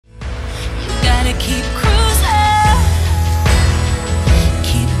keep cruising,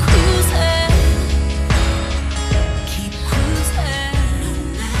 keep cruising, keep cruising. No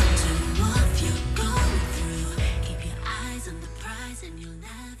matter what you're going through, keep your eyes on the prize and you'll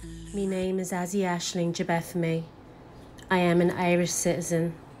never lose. My name is Azzy Ashling Jabethme. I am an Irish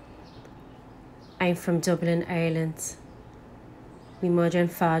citizen. I'm from Dublin, Ireland. My mother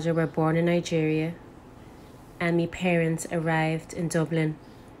and father were born in Nigeria, and my parents arrived in Dublin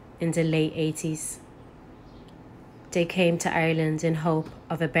in the late 80s. They came to Ireland in hope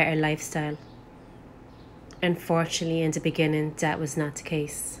of a better lifestyle. Unfortunately, in the beginning, that was not the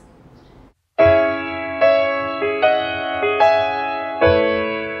case.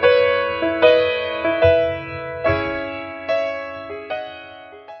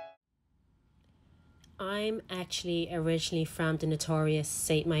 I'm actually originally from the notorious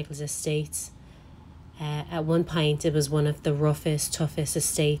St. Michael's Estates. At one point, it was one of the roughest, toughest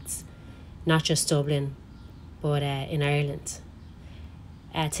estates, not just Dublin, but in Ireland.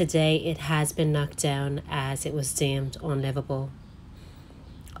 Today, it has been knocked down as it was deemed unlivable.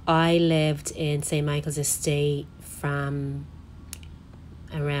 I lived in St. Michael's Estate from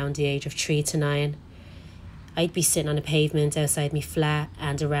around the age of 3 to 9. I'd be sitting on the pavement outside my flat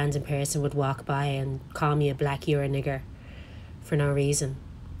and a random person would walk by and call me a blackie or a nigger for no reason.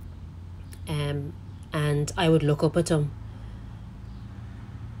 And I would look up at them.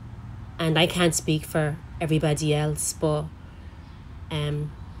 And I can't speak for everybody else, but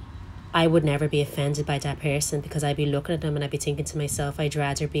I would never be offended by that person, because I'd be looking at them and I'd be thinking to myself, I'd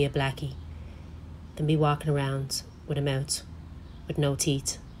rather be a blackie than be walking around with a mouth with no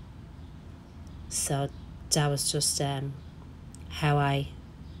teeth. So that was just how I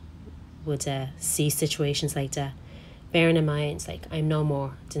would see situations like that. Bearing in mind, like, I'm no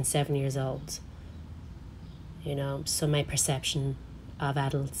more than 7 years old, you know, so my perception of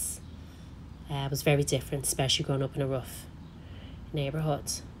adults was very different, especially growing up in a rough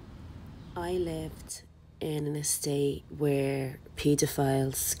neighbourhood. I lived in an estate where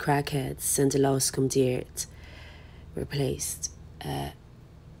paedophiles, crackheads and the lowest scum of the earth were placed.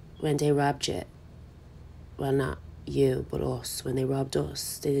 When they robbed you, well, not you, but us. When they robbed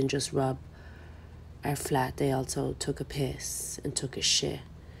us, they didn't just rob our flat, they also took a piss and took a shit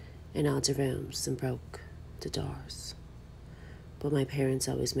in all the rooms and broke the doors. But my parents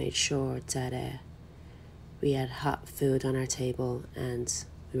always made sure that we had hot food on our table and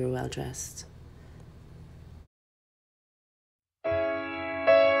we were well dressed.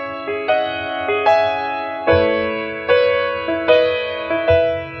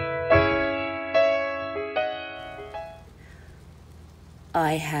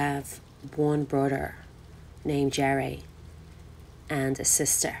 I have one brother named Jerry and a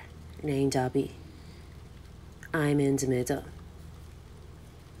sister named Abby. I'm in the middle.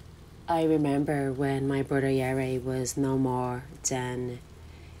 I remember when my brother Jerry was no more than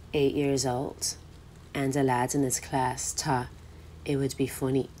 8 years old, and the lads in his class thought it would be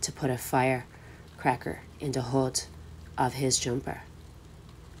funny to put a firecracker in the hood of his jumper.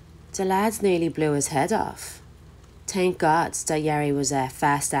 The lads nearly blew his head off. Thank God that Yari was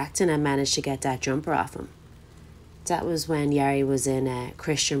fast acting and managed to get that jumper off him. That was when Yari was in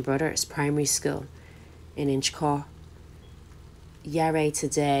Christian Brothers Primary School in Inchcore. Yari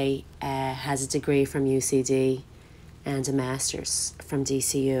today has a degree from UCD and a master's from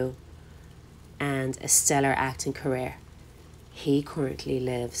DCU and a stellar acting career. He currently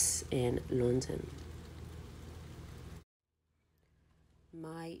lives in London.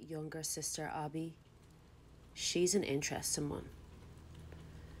 My younger sister Abby, she's an interesting one.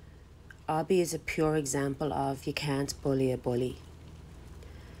 Abby is a pure example of you can't bully a bully.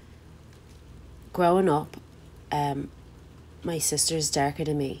 Growing up, my sister's darker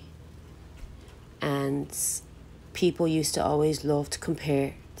than me, and people used to always love to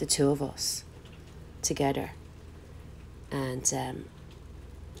compare the two of us together, and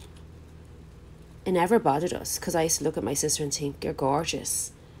it never bothered us, because I used to look at my sister and think, you're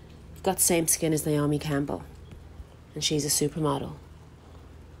gorgeous. You've got the same skin as Naomi Campbell, and she's a supermodel.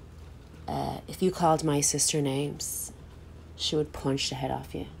 If you called my sister names, she would punch the head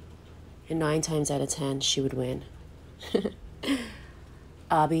off you. And 9 times out of 10, she would win.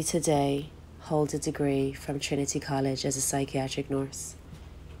 Abby today holds a degree from Trinity College as a psychiatric nurse.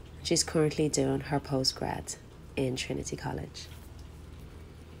 She's currently doing her postgrad in Trinity College.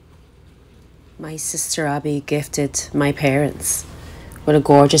 My sister Abby gifted my parents with a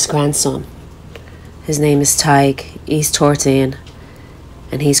gorgeous grandson. His name is Tig. He's 13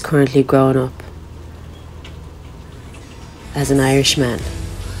 and he's currently growing up as an Irishman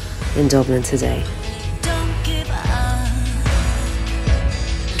in Dublin today. Don't give up.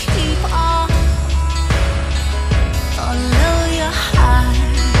 Keep on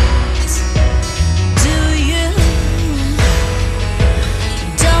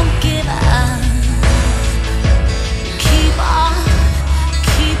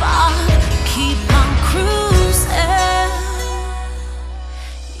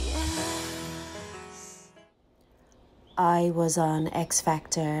I was on X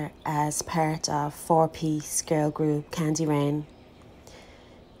Factor as part of four-piece girl group Candy Rain.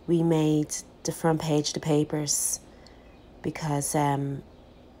 We made the front page of the papers because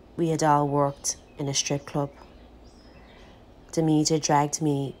we had all worked in a strip club. The media dragged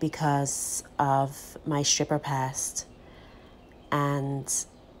me because of my stripper past, and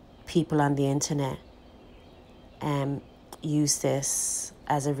people on the internet used this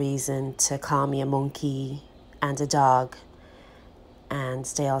as a reason to call me a monkey and a dog, and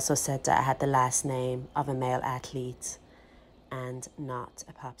they also said that I had the last name of a male athlete and not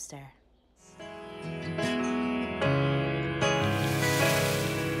a pop star.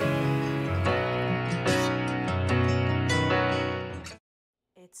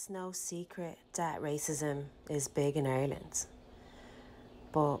 It's no secret that racism is big in Ireland,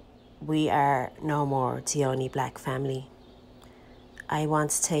 but we are no more the only black family. I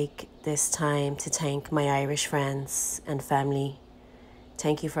want to take this time to thank my Irish friends and family.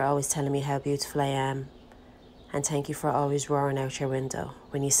 Thank you for always telling me how beautiful I am, and thank you for always roaring out your window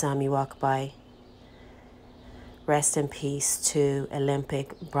when you saw me walk by. Rest in peace to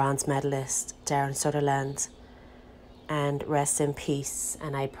Olympic bronze medalist Darren Sutherland, and rest in peace,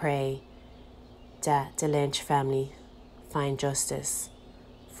 and I pray that the Lynch family find justice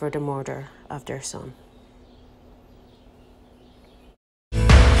for the murder of their son.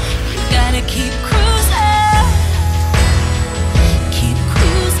 Gotta keep cruising, keep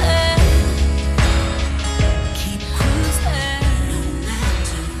cruising, keep cruising. No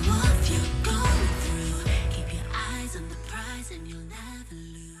matter what you're going through, keep your eyes on the prize and you'll never